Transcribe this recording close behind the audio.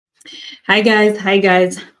Hi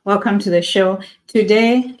guys, welcome to the show.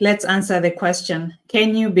 Today, let's answer the question,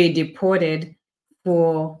 can you be deported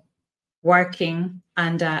for working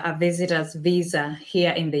under a visitor's visa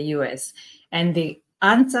here in the US? And the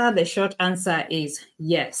short answer is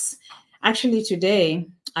yes. Actually, today,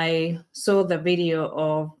 I saw the video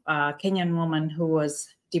of a Kenyan woman who was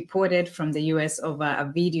deported from the US over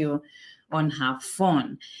a video on her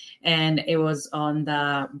phone. And it was on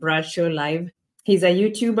the Bradshaw Live. He's a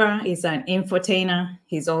YouTuber, he's an infotainer,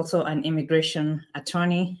 he's also an immigration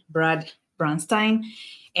attorney, Brad Bronstein.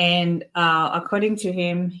 And according to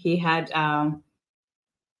him, he had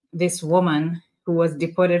this woman who was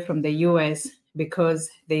deported from the US because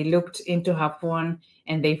they looked into her phone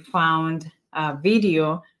and they found a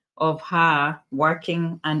video of her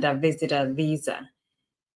working under visitor visa,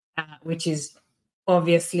 which is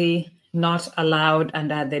obviously not allowed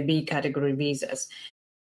under the B category visas.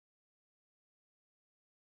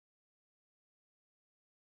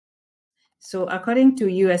 So according to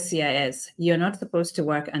USCIS, you're not supposed to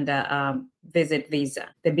work under a visit visa.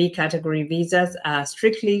 The B category visas are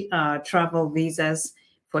strictly travel visas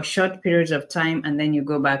for short periods of time, and then you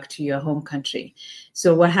go back to your home country.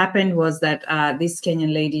 So what happened was that this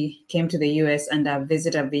Kenyan lady came to the US under a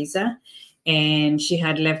visitor visa, and she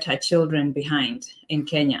had left her children behind in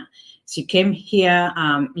Kenya. She came here,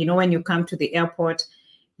 when you come to the airport,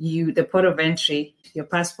 the port of entry, your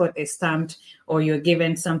passport is stamped or you're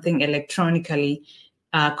given something electronically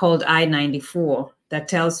called I-94 that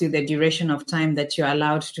tells you the duration of time that you're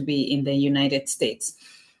allowed to be in the United States.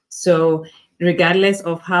 So regardless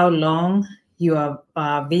of how long your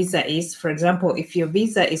visa is, for example, if your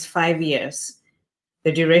visa is 5 years,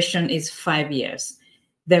 the duration is 5 years.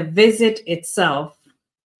 The visit itself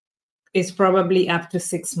is probably up to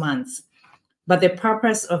 6 months. But the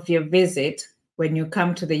purpose of your visit when you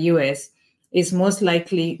come to the US is most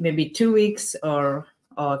likely maybe 2 weeks or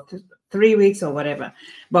 3 weeks or whatever.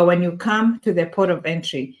 But when you come to the port of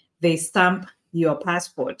entry, they stamp your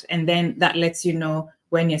passport, and then that lets you know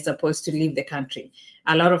when you're supposed to leave the country.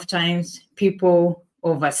 A lot of times people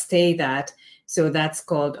overstay that. So that's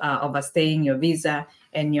called overstaying your visa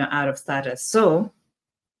and you're out of status. So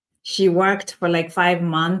she worked for like 5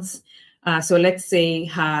 months. So let's say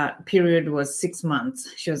her period was 6 months.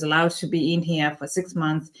 She was allowed to be in here for 6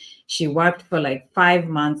 months. She worked for like 5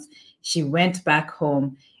 months. She went back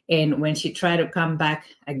home. And when she tried to come back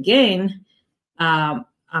again, I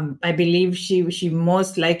believe she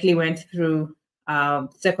most likely went through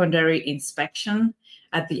secondary inspection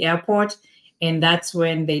at the airport. And that's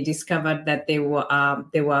when they discovered that there were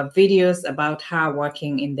videos about her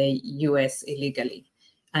working in the US illegally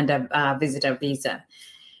under a visitor visa.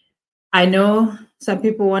 I know some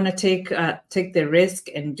people want to take the risk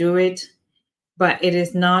and do it, but it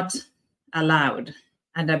is not allowed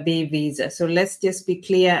under B visa. So let's just be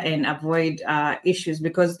clear and avoid issues,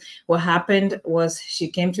 because what happened was she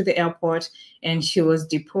came to the airport and she was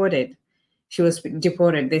deported. She was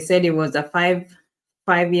deported. They said it was a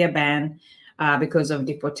five-year ban because of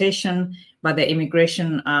deportation, but the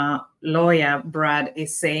immigration lawyer, Brad,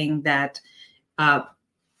 is saying that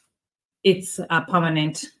it's a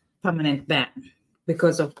permanent ban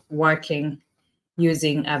because of working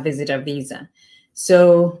using a visitor visa.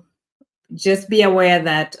 So just be aware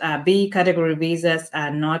that B category visas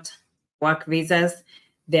are not work visas,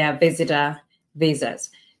 they are visitor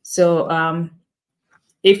visas. So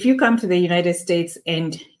if you come to the United States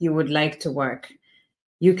and you would like to work,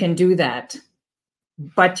 you can do that,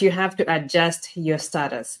 but you have to adjust your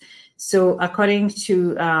status. So according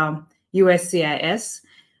to USCIS,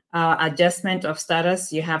 adjustment of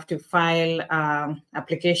status, you have to file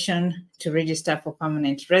application to register for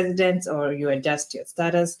permanent residence, or you adjust your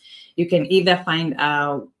status. You can either find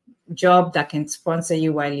a job that can sponsor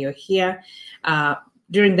you while you're here.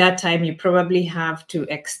 During that time, you probably have to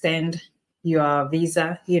extend your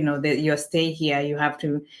visa, your stay here. You have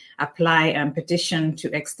to apply and petition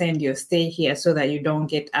to extend your stay here so that you don't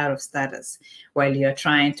get out of status while you're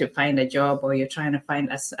trying to find a job, or you're trying to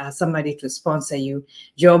find somebody to sponsor you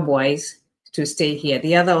job-wise to stay here.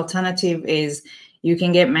 The other alternative is you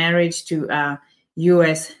can get married to a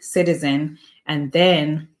US citizen and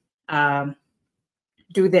then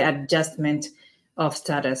do the adjustment of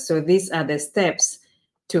status. So these are the steps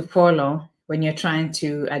to follow when you're trying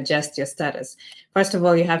to adjust your status. First of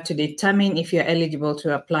all, you have to determine if you're eligible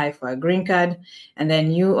to apply for a green card, and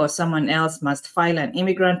then you or someone else must file an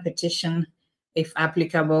immigrant petition if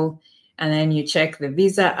applicable, and then you check the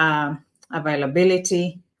visa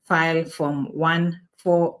availability, file Form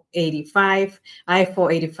I-485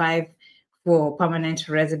 for permanent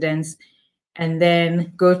residence, and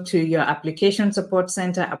then go to your application support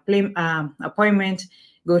center appointment,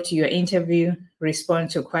 go to your interview, respond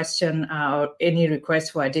to question or any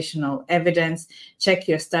request for additional evidence, check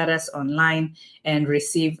your status online, and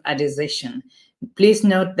receive a decision. Please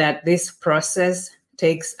note that this process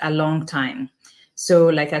takes a long time. So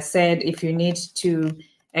like I said, if you need to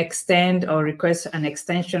extend or request an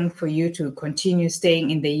extension for you to continue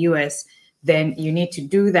staying in the US, then you need to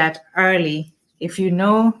do that early. If you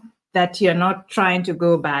know that you're not trying to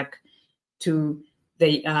go back to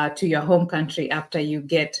your home country after you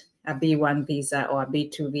get a B1 visa or a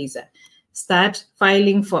B2 visa, start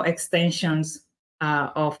filing for extensions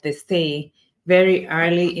of the stay very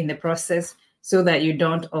early in the process so that you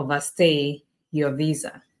don't overstay your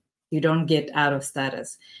visa. You don't get out of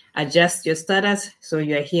status. Adjust your status so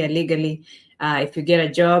you're here legally. If you get a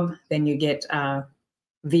job, then you get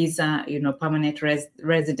visa, permanent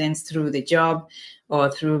residence through the job or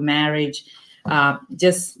through marriage.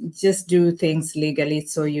 Just do things legally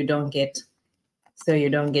so you don't get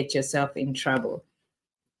yourself in trouble.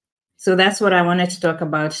 So that's what I wanted to talk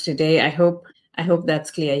about today. I hope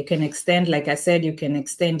that's clear. You can extend, like I said, you can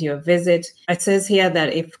extend your visit. It says here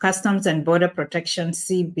that if Customs and Border Protection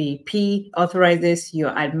CBP authorizes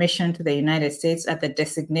your admission to the United States at the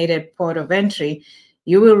designated port of entry,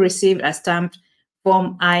 you will receive a stamped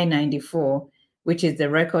Form I-94, which is the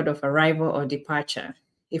record of arrival or departure.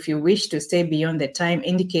 If you wish to stay beyond the time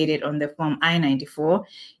indicated on the Form I-94,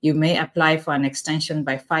 you may apply for an extension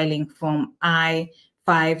by filing Form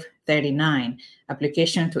I-539,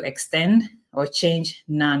 application to extend or change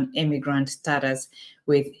non-immigrant status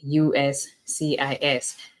with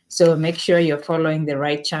USCIS. So make sure you're following the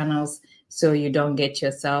right channels so you don't get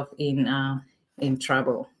yourself in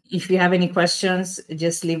trouble. If you have any questions,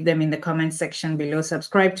 just leave them in the comment section below.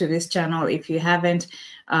 Subscribe to this channel if you haven't.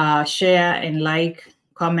 Share and like,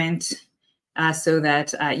 comment, so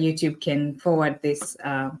that YouTube can forward this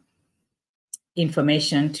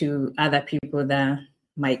information to other people that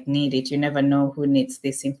might need it. You never know who needs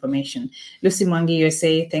this information. Lucy Mwangi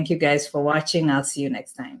USA, thank you guys for watching. I'll see you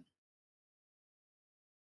next time.